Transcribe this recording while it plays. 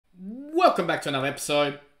Welcome back to another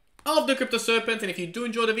episode of the Crypto Serpent, and if you do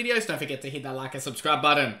enjoy the videos, don't forget to hit that like and subscribe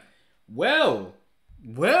button. Well.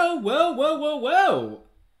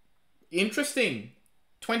 Interesting.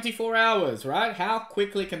 24 hours, right? How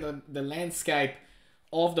quickly can the landscape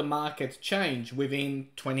of the market change within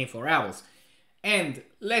 24 hours? And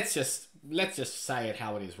let's just say it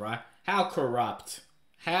how it is, right? How corrupt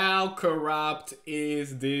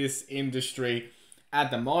is this industry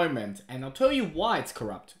at the moment? And I'll tell you why it's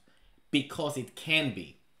corrupt. Because it can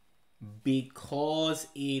be. Because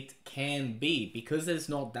there's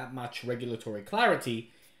not that much regulatory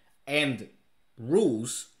clarity and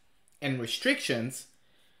rules and restrictions,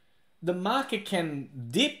 the market can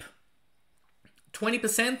dip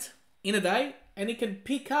 20% in a day and it can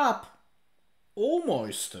pick up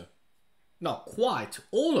almost, not quite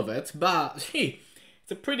all of it, but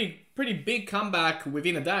it's a pretty big comeback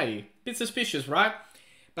within a day. Bit suspicious, right?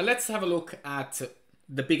 But let's have a look at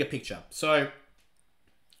the bigger picture. So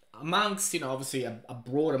amongst, obviously a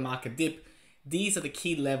broader market dip, these are the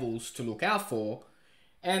key levels to look out for.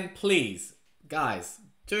 And please, guys,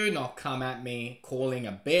 do not come at me calling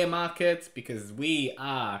a bear market, because we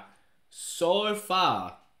are so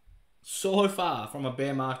far from a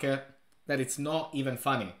bear market that it's not even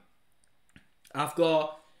funny. I've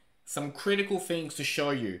got some critical things to show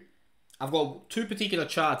you. I've got two particular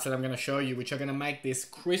charts that I'm going to show you, which are going to make this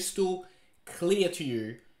crystal clear to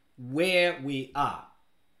you where we are.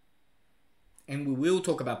 And we will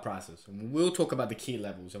talk about prices, and we will talk about the key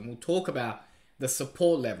levels, and we'll talk about the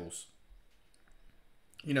support levels.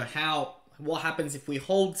 What happens if we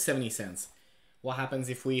hold 70 cents? What happens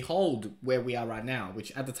if we hold where we are right now,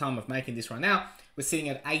 which at the time of making this right now, we're sitting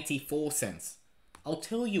at 84 cents. I'll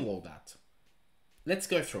tell you all that. Let's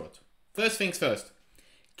go through it. First things first.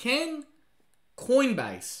 Can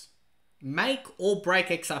Coinbase make or break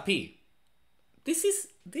XRP? This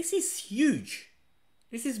is huge.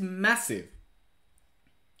 This is massive.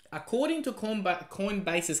 According to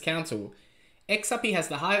Coinbase's council, XRP has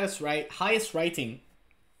the highest rating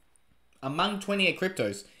among 28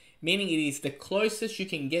 cryptos, meaning it is the closest you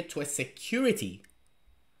can get to a security.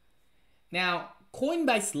 Now,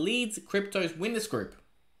 Coinbase leads crypto's winners group.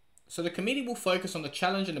 So the committee will focus on the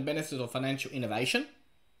challenge and the benefits of financial innovation.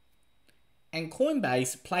 And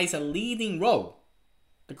Coinbase plays a leading role.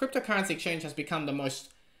 The cryptocurrency exchange has become the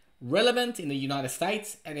most relevant in the United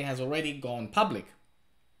States, and it has already gone public.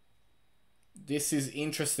 This is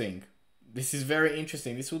interesting. This is very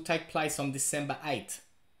interesting. This will take place on December 8th.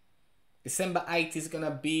 December 8th is going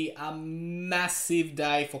to be a massive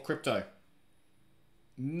day for crypto.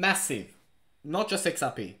 Massive. Not just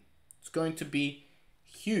XRP. It's going to be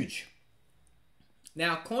huge.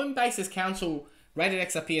 Now, Coinbase's council rated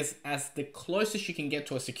XRP as the closest you can get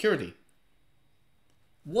to a security.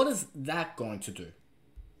 What is that going to do?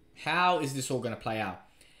 How is this all going to play out?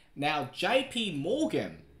 Now, JP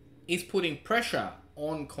Morgan is putting pressure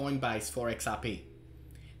on Coinbase for XRP.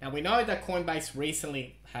 Now, we know that Coinbase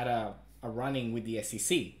recently had a run-in with the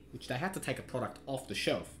SEC, which they had to take a product off the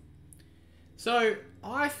shelf. So,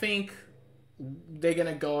 I think they're going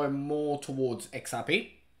to go more towards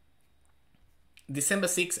XRP. December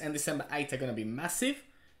 6th and December 8th are going to be massive.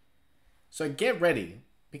 So, get ready,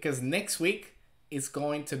 because next week is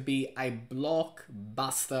going to be a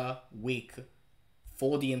blockbuster week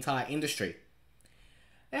for the entire industry.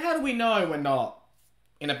 Now, how do we know we're not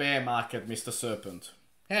in a bear market, Mr. Serpent?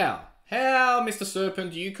 How, Mr.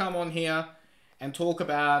 Serpent, do you come on here and talk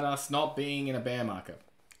about us not being in a bear market?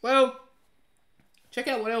 Well, check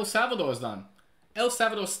out what El Salvador has done. El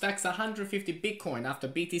Salvador stacks 150 Bitcoin after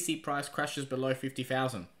BTC price crashes below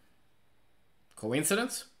 50,000.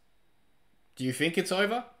 Coincidence? Do you think it's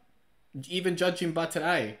over? Even judging by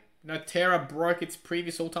today, Terra broke its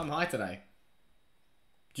previous all-time high today.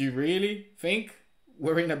 Do you really think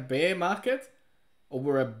we're in a bear market? Or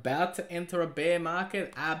we're about to enter a bear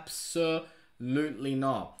market? Absolutely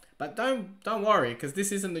not. But don't worry, because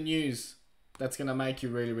this isn't the news that's going to make you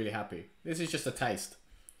really, really happy. This is just a taste.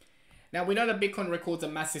 Now, we know that Bitcoin records a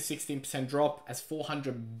massive 16% drop as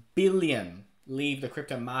 400 billion leave the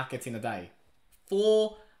crypto markets in a day.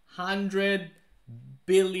 $400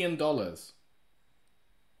 billion.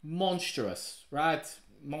 Monstrous, right?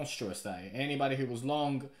 Monstrous day. Anybody who was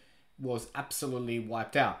long was absolutely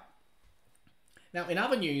wiped out. Now, in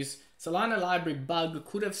other news, Solana library bug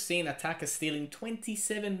could have seen attackers stealing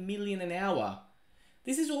 27 million an hour.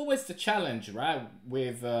 This is always the challenge, right?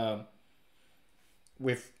 With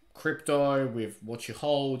crypto, with what you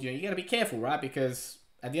hold, you got to be careful, right? Because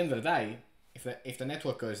at the end of the day, if the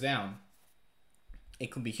network goes down,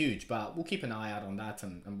 it could be huge. But we'll keep an eye out on that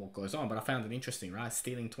and what goes on. But I found it interesting, right?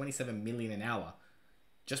 Stealing 27 million an hour.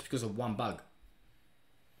 just because of one bug.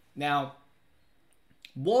 Now,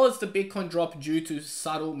 was the Bitcoin drop due to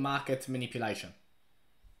subtle market manipulation?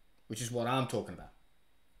 Which is what I'm talking about.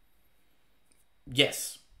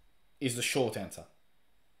 Yes, is the short answer.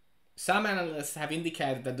 Some analysts have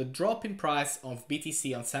indicated that the drop in price of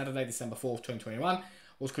BTC on Saturday, December 4th, 2021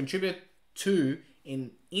 was contributed to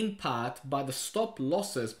in part by the stop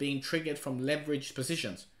losses being triggered from leveraged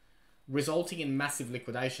positions, resulting in massive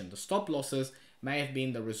liquidation. The stop losses may have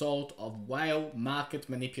been the result of whale market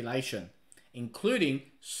manipulation, including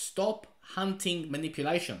stop hunting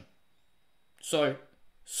manipulation. So,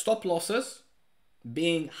 stop losses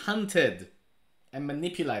being hunted and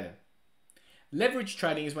manipulated. Leverage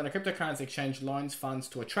trading is when a cryptocurrency exchange loans funds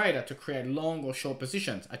to a trader to create long or short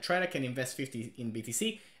positions. A trader can invest 50 in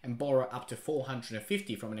BTC and borrow up to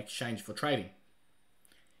 450 from an exchange for trading.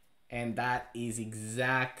 And that is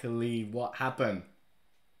exactly what happened.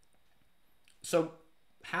 So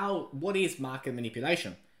what is market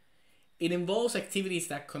manipulation? It involves activities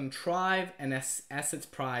that contrive an asset's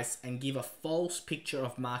price and give a false picture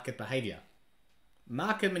of market behavior.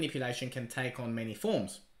 Market manipulation can take on many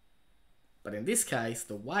forms. But in this case,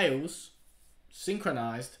 the whales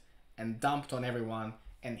synchronized and dumped on everyone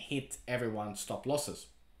and hit everyone's stop losses.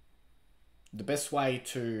 The best way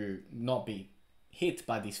to not be hit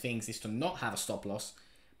by these things is to not have a stop loss.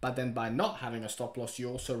 But then by not having a stop loss, you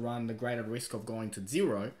also run the greater risk of going to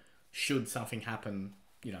zero should something happen,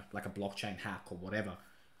 like a blockchain hack or whatever.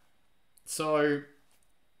 So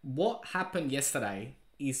what happened yesterday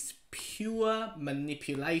is pure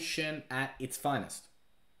manipulation at its finest.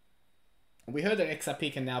 We heard that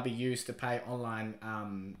XRP can now be used to pay online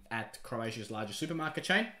at Croatia's largest supermarket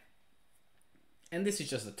chain. And this is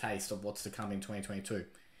just a taste of what's to come in 2022.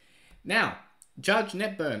 Now, Judge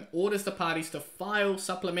Netburn orders the parties to file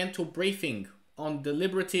supplemental briefing on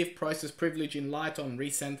deliberative process privilege in light on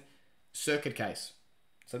recent circuit case.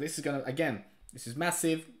 So this is going to, again, this is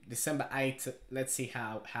massive. December 8th, let's see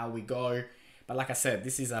how we go. But like I said,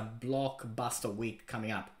 this is a blockbuster week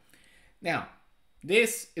coming up. Now,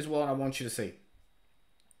 this is what I want you to see.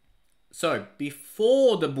 So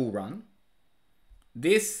before the bull run,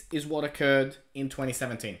 this is what occurred in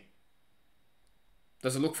 2017.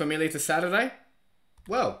 Does it look familiar to Saturday?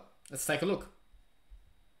 Well, let's take a look.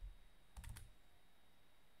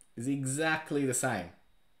 It's exactly the same.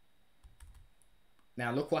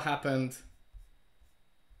 Now look what happened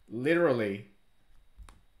literally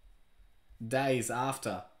days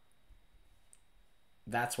after.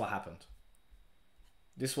 That's what happened.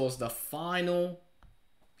 This was the final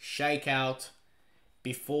shakeout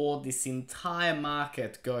before this entire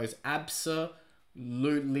market goes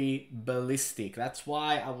absolutely ballistic. That's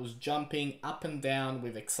why I was jumping up and down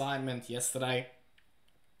with excitement yesterday,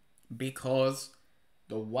 because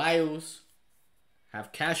the whales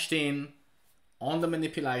have cashed in on the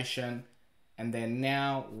manipulation and they're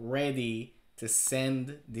now ready to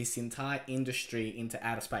send this entire industry into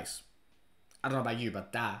outer space. I don't know about you,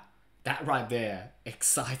 but that right there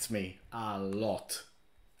excites me a lot.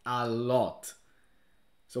 A lot.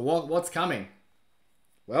 So what's coming?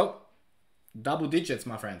 Well, double digits,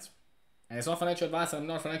 my friends. And it's not financial advice. I'm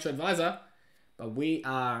not a financial advisor, but we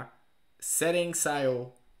are setting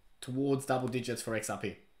sail towards double digits for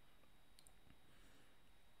XRP.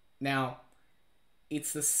 Now,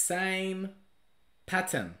 it's the same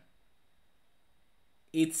pattern.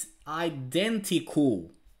 It's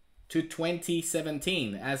identical to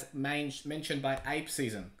 2017, as mentioned by Ape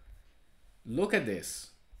Season. Look at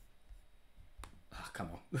this. Oh, come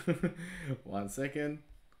on. 1 second.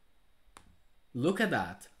 Look at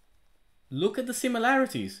that. Look at the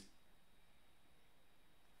similarities.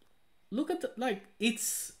 Look at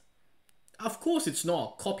it's, of course it's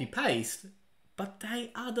not copy paste, but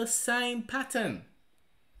they are the same pattern.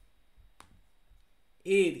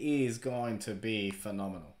 It is going to be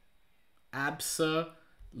phenomenal.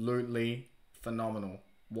 Absolutely phenomenal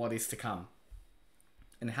what is to come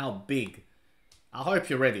and how big. I hope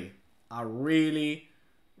you're ready. I really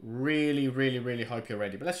hope you're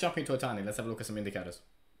ready. But let's jump into a tiny. Let's have a look at some indicators.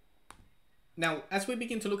 Now, as we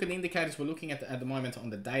begin to look at the indicators, we're looking at the moment on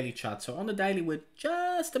the daily chart. So on the daily, we're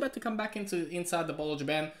just about to come back inside the Bollinger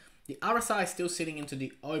Band. The RSI is still sitting into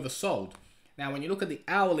the oversold. Now, when you look at the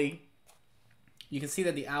hourly, you can see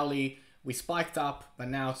that the hourly, we spiked up, but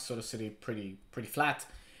now it's sort of sitting pretty flat.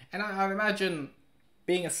 And I imagine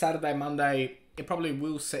being a Saturday, Monday, it probably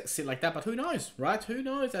will sit like that, but who knows, right? Who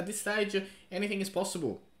knows? At this stage, anything is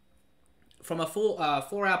possible. From a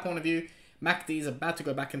 4-hour point of view, MACD is about to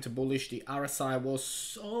go back into bullish. The RSI was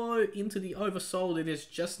so into the oversold, it has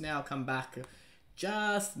just now come back,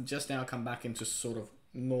 just now come back into sort of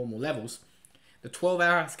normal levels. The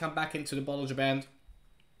 12-hour has come back into the Bollinger Band.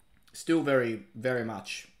 Still very, very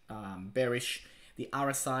much bearish. The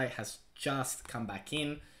RSI has just come back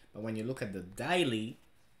in. But when you look at the daily,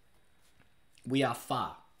 we are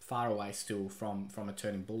far away still from it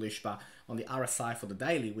turning bullish. But on the RSI for the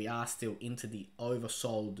daily, we are still into the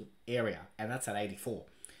oversold area. And that's at 84.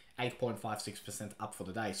 8.56% up for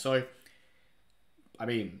the day. So, I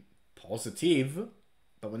mean, positive,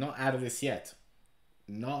 but we're not out of this yet.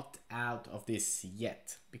 Not out of this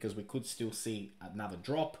yet. Because we could still see another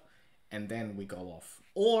drop and then we go off.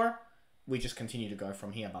 Or we just continue to go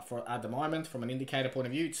from here. But for at the moment, from an indicator point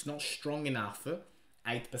of view, it's not strong enough,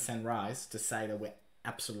 8% rise, to say that we're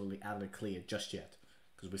absolutely out of the clear just yet.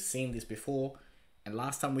 Because we've seen this before. And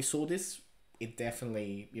last time we saw this, it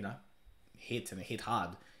definitely, you know, hit, and it hit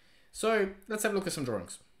hard. So let's have a look at some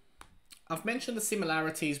drawings. I've mentioned the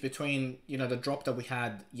similarities between, you know, the drop that we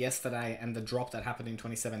had yesterday and the drop that happened in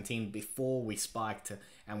 2017 before we spiked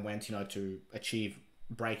and went, you know, to achieve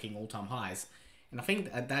breaking all-time highs. And I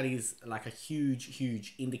think that is like a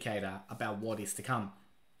huge indicator about what is to come.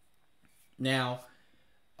 Now,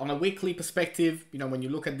 on a weekly perspective, you know, when you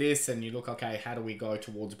look at this and you look, okay, how do we go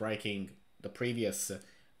towards breaking the previous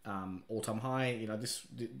all-time high? You know,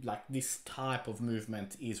 this type of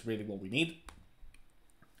movement is really what we need.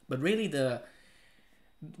 But really,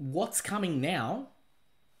 what's coming now,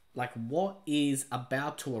 like what is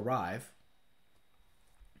about to arrive,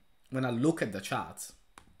 when I look at the charts,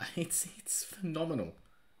 it's phenomenal.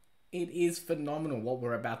 It is phenomenal what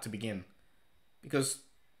we're about to begin. Because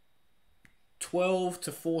 12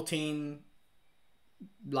 to 14,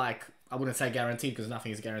 like, I wouldn't say guaranteed, because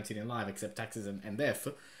nothing is guaranteed in life except taxes and death.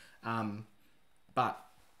 But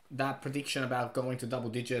that prediction about going to double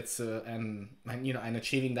digits and you know, and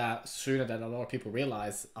achieving that sooner than a lot of people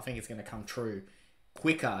realize, I think it's going to come true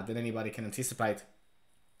quicker than anybody can anticipate.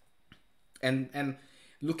 And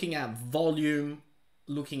looking at volume,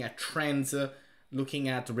 looking at trends, looking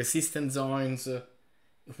at resistance zones,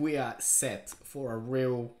 we are set for a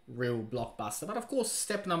real blockbuster. But of course,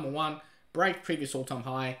 step number one, break previous all-time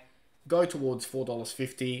high, go towards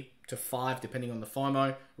 $4.50 to $5, depending on the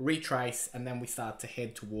FOMO, retrace, and then we start to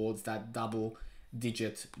head towards that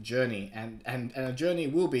double-digit journey. And a journey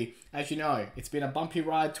will be, as you know, it's been a bumpy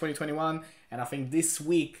ride 2021, and I think this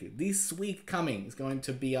week coming is going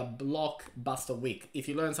to be a blockbuster week. If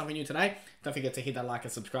you learned something new today, don't forget to hit that like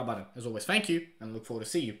and subscribe button. As always, thank you, and look forward to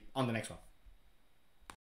see you on the next one.